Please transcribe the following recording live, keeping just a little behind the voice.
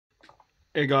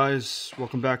Hey guys,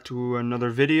 welcome back to another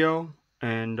video.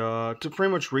 And to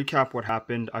pretty much recap what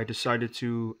happened, I decided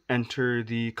to enter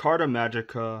the Carta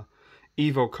Magica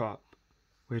Evo Cup,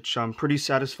 which I'm pretty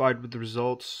satisfied with the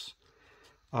results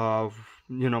of,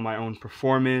 my own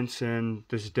performance and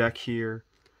this deck here.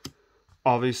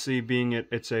 Obviously, being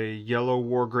it's a yellow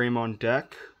Wargreymon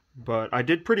deck, but I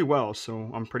did pretty well, so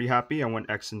I'm pretty happy. I went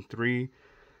X in 3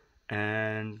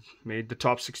 and made the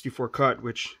top 64 cut,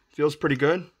 which feels pretty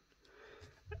good.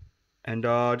 And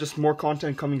just more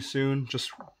content coming soon.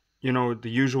 Just, the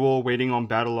usual, waiting on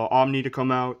Battle of Omni to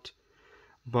come out.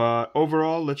 But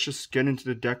overall, let's just get into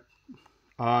the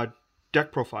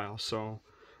deck profile. So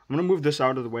I'm going to move this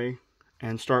out of the way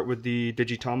and start with the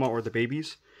Digitama or the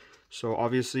babies. So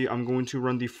obviously I'm going to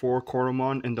run the 4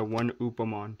 Koromon and the 1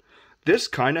 Upamon. This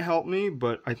kind of helped me,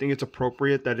 but I think it's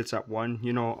appropriate that it's at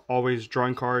 1. Always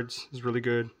drawing cards is really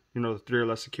good. The 3 or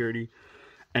less security.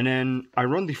 And then I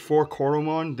run the 4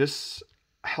 Koromon. This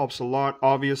helps a lot,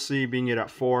 obviously, being it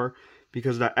at 4,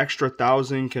 because that extra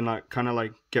 1,000 can kind of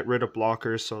get rid of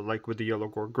blockers. So like with the Yellow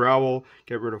Gore Growl,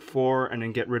 get rid of 4, and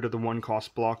then get rid of the 1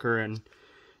 cost blocker, and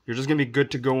you're just going to be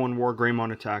good to go on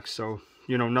Wargreymon attacks. So,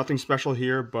 nothing special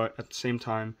here, but at the same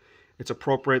time, it's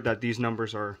appropriate that these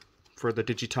numbers are, for the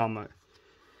Digitama,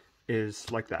 is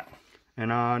like that. And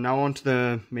now on to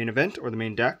the main event, or the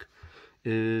main deck.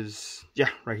 Is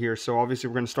right here. So obviously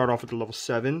we're going to start off with the level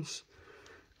 7s,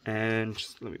 and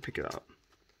just let me pick it up.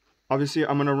 Obviously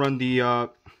I'm going to run the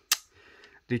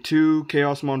 2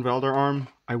 Chaosmon Velder Arm.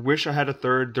 I wish I had a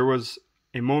third. There was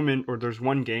a moment, or there's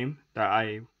one game that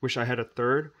I wish I had a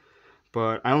third,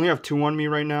 but I only have 2 on me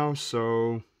right now,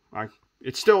 so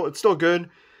it's still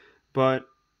good, but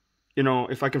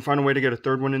if I can find a way to get a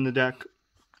third one in the deck,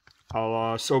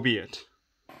 I'll so be it.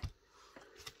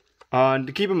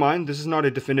 To keep in mind, this is not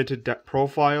a definitive deck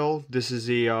profile. This is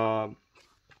a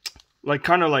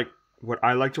kind of like what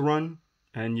I like to run,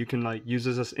 and you can use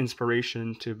this as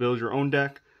inspiration to build your own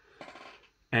deck.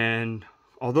 And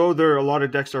although there are a lot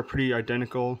of decks that are pretty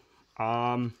identical,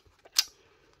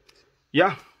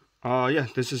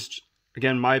 this is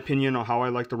again my opinion on how I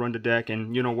like to run the deck,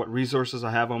 and what resources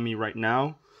I have on me right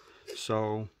now.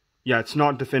 So yeah, it's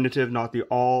not definitive, not the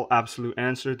all absolute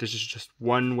answer. This is just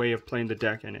one way of playing the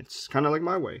deck, and it's kind of like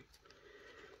my way.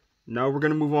 Now we're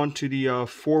going to move on to the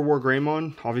 4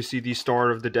 Wargreymon, obviously the star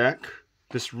of the deck.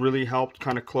 This really helped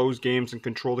kind of close games and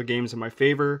control the games in my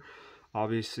favor,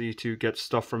 obviously to get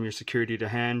stuff from your security to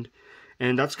hand.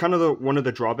 And that's kind of one of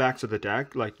the drawbacks of the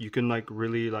deck. You can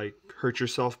really hurt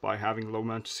yourself by having low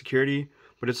amount of security,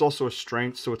 but it's also a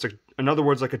strength, so it's in other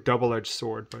words like a double-edged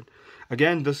sword. But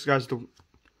again, this guy's the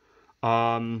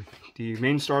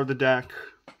main star of the deck.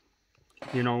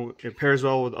 It pairs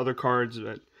well with other cards,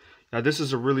 but this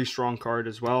is a really strong card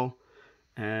as well.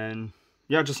 And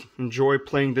yeah, just enjoy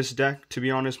playing this deck, to be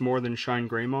honest, more than Shine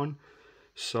Greymon.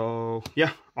 So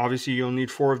yeah, obviously you'll need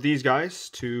 4 of these guys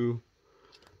to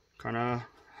kind of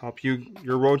help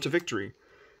your road to victory.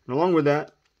 And along with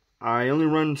that, I only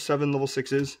run 7 level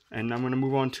 6s, and I'm going to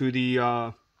move on to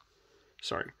the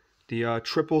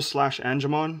triple slash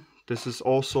Angemon. This is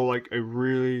also a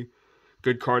really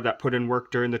good card that put in work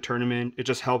during the tournament. It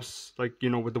just helps with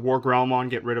the Wargreymon,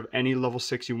 get rid of any level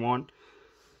 6 you want.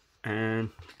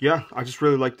 And yeah, I just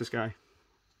really like this guy.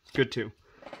 It's good too.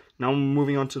 Now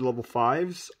moving on to level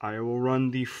 5s, I will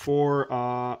run the 4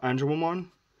 Angemon.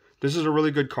 This is a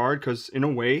really good card because in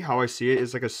a way, how I see it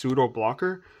is like a pseudo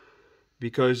blocker,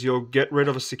 because you'll get rid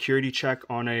of a security check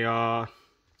on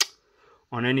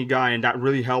any guy, and that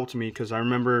really helped me because I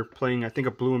remember playing, I think,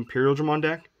 a blue Imperial Dramon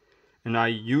deck, and I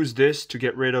used this to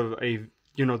get rid of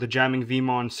the jamming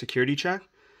Vmon security check.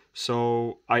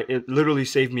 So it literally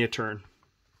saved me a turn.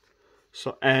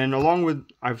 So, and along with,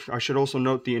 I should also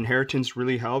note the inheritance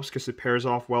really helps because it pairs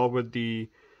off well with the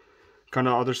kind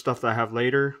of other stuff that I have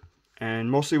later, and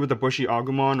mostly with the Bushy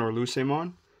Agumon or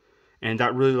Lucemon, and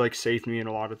that really saved me in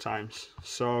a lot of times.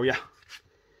 So yeah,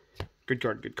 good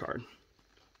card.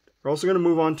 We're also going to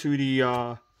move on to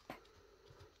the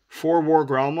 4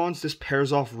 Wargreymons. This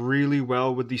pairs off really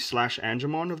well with the slash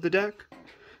Angemon of the deck,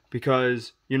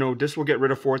 because this will get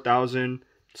rid of 4,000,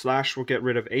 slash will get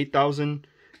rid of 8,000,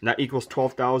 and that equals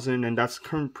 12,000, and that's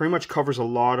pretty much covers a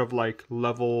lot of level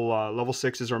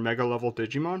 6s or mega level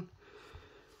Digimon.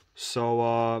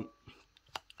 So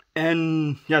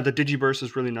and yeah, the Digiburst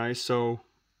is really nice, so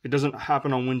it doesn't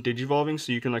happen on when Digivolving,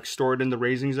 so you can store it in the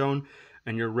raising zone,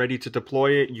 and you're ready to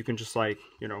deploy it. You can just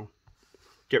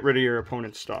get rid of your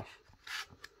opponent's stuff.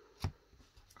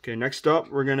 Okay, next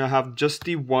up we're gonna have just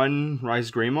the 1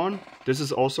 Rise Greymon. This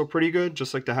is also pretty good,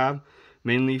 just like to have,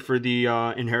 mainly for the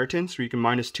inheritance, where you can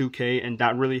minus 2k, and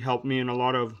that really helped me in a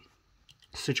lot of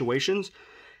situations.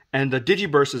 And the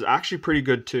Digiburst is actually pretty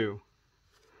good too.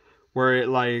 Where it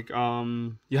like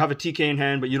you have a TK in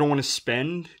hand, but you don't want to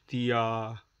spend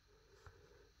the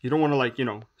you don't want to like, you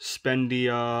know, spend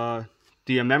the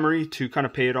memory to kind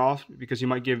of pay it off, because you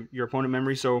might give your opponent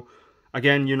memory. So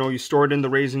again, you know, you store it in the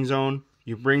raising zone,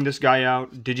 you bring this guy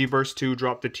out, Digiburst 2,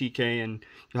 drop the TK, and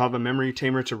you'll have a memory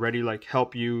tamer to ready like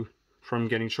help you from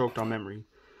getting choked on memory.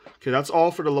 Okay, that's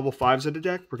all for the level 5s of the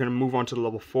deck. We're going to move on to the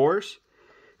level 4s.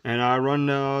 And I run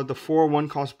the 4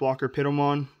 1-cost blocker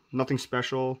Pitomon. Nothing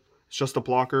special. It's just a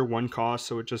blocker, 1 cost,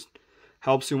 so it just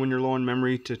helps you when you're low on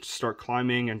memory to start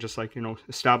climbing and just like, you know,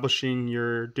 establishing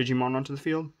your Digimon onto the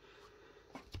field.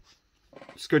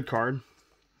 It's a good card.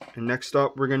 And next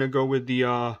up, we're going to go with the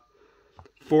 4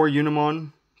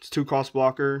 Unimon. It's 2-cost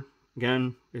blocker.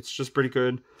 Again, it's just pretty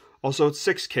good. Also, it's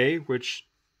 6k, which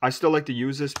I still like to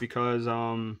use this because,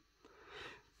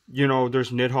 you know,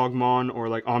 there's Nidhoggmon or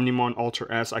like Omnimon Alter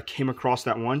S. I came across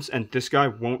that once, and this guy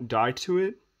won't die to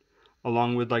it,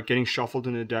 along with like getting shuffled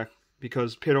in the deck,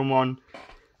 because Pitomon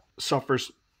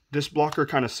suffers, this blocker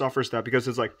kind of suffers that, because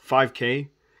it's like 5k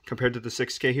compared to the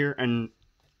 6k here, and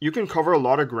you can cover a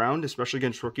lot of ground, especially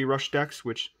against Rookie Rush decks,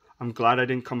 which I'm glad I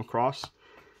didn't come across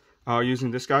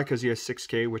using this guy, because he has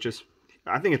 6k, which is,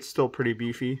 I think it's still pretty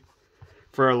beefy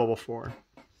for a level 4.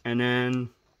 And then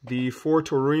the 4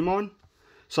 Toruimon.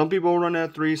 Some people run it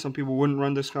at 3, some people wouldn't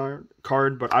run this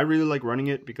card, but I really like running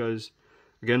it because,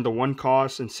 again, the 1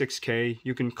 cost and 6k,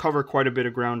 you can cover quite a bit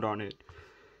of ground on it.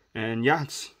 And yeah,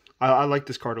 I like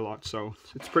this card a lot, so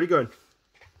it's pretty good.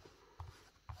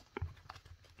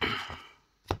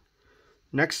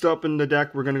 Next up in the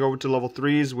deck, we're going to go to level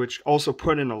 3s, which also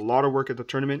put in a lot of work at the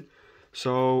tournament.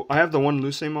 So I have the 1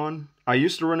 Lucemon. I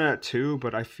used to run it at 2,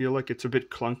 but I feel like it's a bit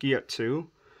clunky at 2.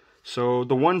 So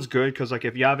the 1's good because like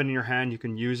if you have it in your hand, you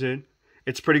can use it.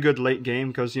 It's pretty good late game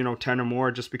because, you know, 10 or more,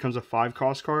 it just becomes a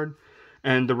 5-cost card.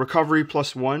 And the recovery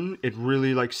 +1, it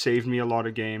really like saved me a lot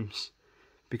of games,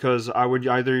 because I would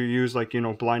either use like, you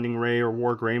know, Blinding Ray or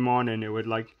Wargreymon, and it would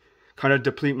like kind of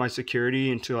deplete my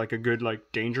security into like a good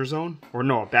like danger zone, or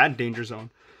no, a bad danger zone.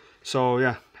 So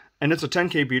yeah, and it's a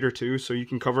 10k beater too, so you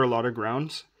can cover a lot of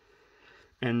grounds,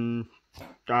 and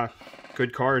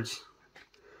good cards.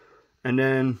 And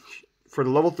then for the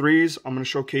level 3s, I'm going to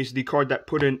showcase the card that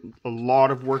put in a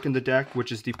lot of work in the deck,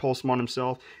 which is the Pulsemon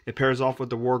himself. It pairs off with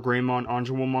the Wargreymon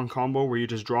Anjumon combo, where you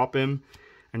just drop him,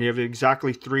 and you have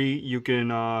exactly 3. You can,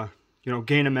 you know,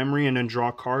 gain a memory and then draw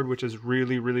a card, which is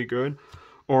really, really good.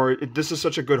 Or this is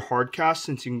such a good hard cast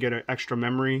since you can get an extra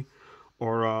memory,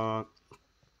 or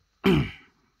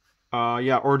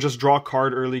yeah, or just draw a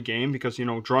card early game, because, you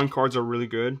know, drawing cards are really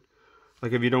good.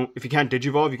 Like if you can't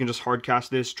Digivolve, you can just hard cast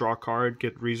this, draw a card,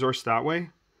 get resource that way.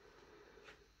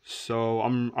 So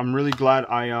I'm really glad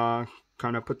I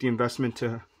kind of put the investment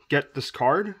to get this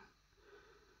card,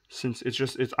 since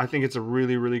I think it's a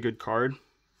really, really good card.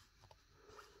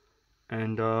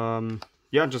 And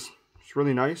yeah, it's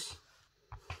really nice.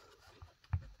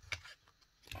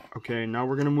 Okay, now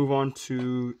we're gonna move on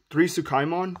to 3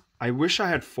 Tsukaimon. I wish I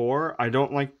had 4. I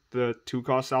don't like the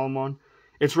 2-cost Salamon.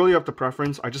 It's really up to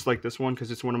preference. I just like this one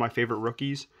because it's one of my favorite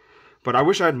rookies. But I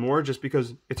wish I had more, just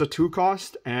because it's a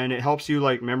 2-cost and it helps you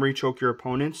like memory choke your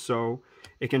opponents, so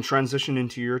it can transition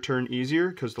into your turn easier,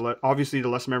 because obviously the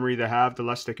less memory they have, the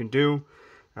less they can do.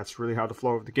 That's really how the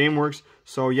flow of the game works.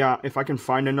 So yeah, if I can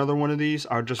find another one of these,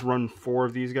 I'll just run 4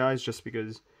 of these guys, just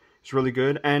because it's really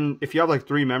good. And if you have like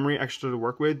 3 memory extra to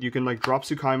work with, you can like drop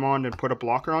Tsukaimon and put a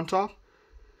blocker on top,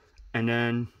 and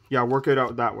then yeah, work it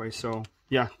out that way. So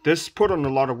yeah, this put on a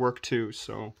lot of work too,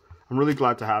 so I'm really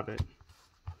glad to have it.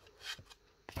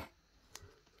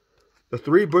 The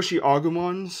 3 Bushy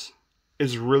Agumons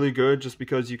is really good, just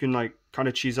because you can like kind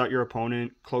of cheese out your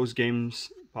opponent, close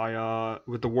games by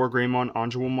with the Wargreymon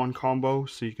Anjumon combo,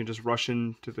 so you can just rush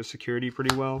into the security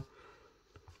pretty well.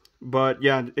 But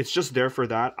yeah, it's just there for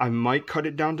that. I might cut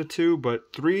it down to 2,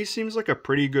 but 3 seems like a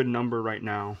pretty good number right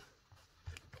now.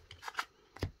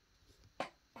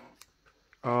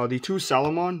 The 2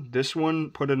 Salamon, this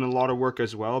one put in a lot of work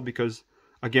as well, because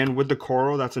again, with the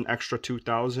Koro, that's an extra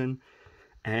 2,000.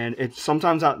 And it's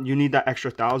sometimes you need that extra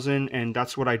 1,000, and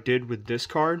that's what I did with this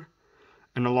card.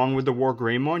 And along with the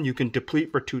Wargreymon, you can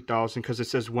deplete for 2,000, because it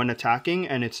says when attacking,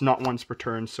 and it's not once per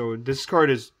turn. So this card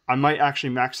is, I might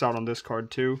actually max out on this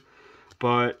card too.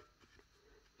 But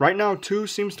right now, 2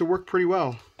 seems to work pretty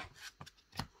well.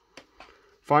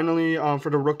 Finally, for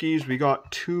the rookies, we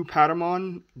got 2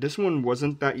 Patamon. This one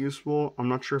wasn't that useful. I'm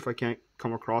not sure if I can't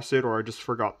come across it, or I just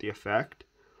forgot the effect.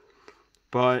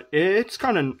 But it's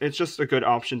just a good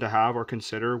option to have or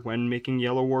consider when making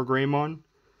Yellow Wargreymon.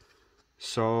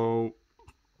 So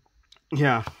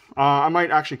yeah, I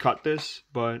might actually cut this,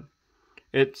 but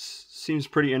it seems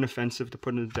pretty inoffensive to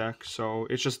put in the deck, so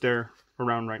it's just there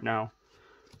around right now.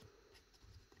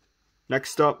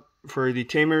 Next up, for the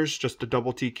Tamers, just a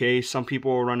double TK. Some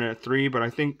people will run it at 3, but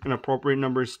I think an appropriate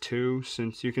number is 2,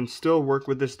 since you can still work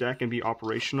with this deck and be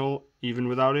operational even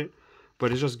without it.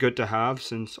 But it's just good to have,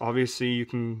 since obviously you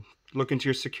can look into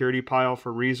your security pile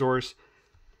for resource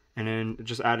and then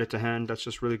just add it to hand. That's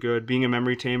just really good. Being a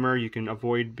memory tamer, you can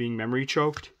avoid being memory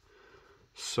choked.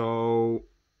 So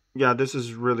yeah, this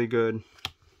is really good.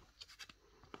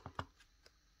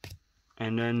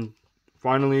 And then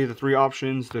finally, the 3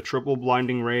 options, the triple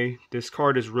blinding ray. This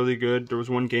card is really good. There was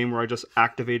one game where I just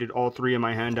activated all 3 in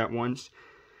my hand at once,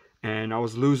 and I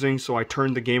was losing, so I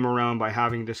turned the game around by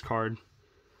having this card.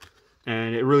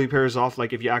 And it really pairs off,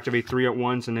 like if you activate 3 at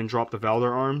once and then drop the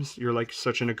Valor Arms, you're like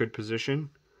such in a good position.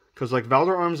 Because like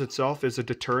Valor Arms itself is a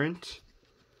deterrent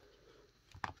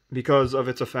because of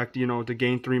its effect, you know, to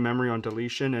gain 3 memory on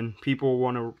deletion, and people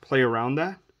want to play around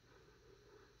that.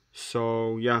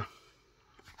 So yeah.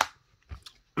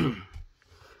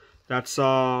 That's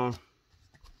my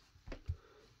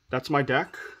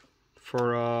deck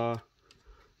for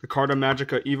the Carta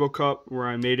Magica Evo Cup, where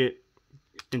I made it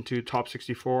into top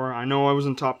 64. I know I was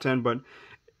in top 10, but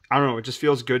I don't know, it just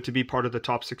feels good to be part of the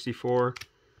top 64.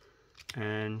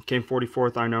 And came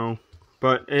 44th, I know,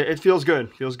 but it feels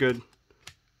good.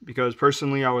 Because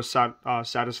personally I was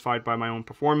satisfied by my own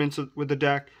performance with the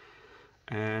deck,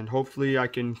 and hopefully I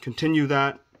can continue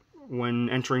that when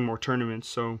entering more tournaments.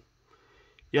 So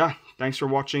yeah, thanks for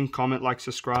watching. Comment, like,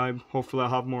 subscribe. Hopefully I'll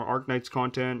have more Arknights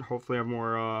content. Hopefully I have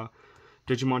more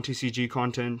Digimon TCG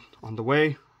content on the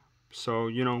way. So,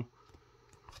 you know,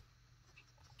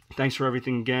 thanks for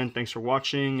everything again. Thanks for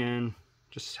watching, and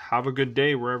just have a good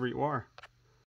day wherever you are.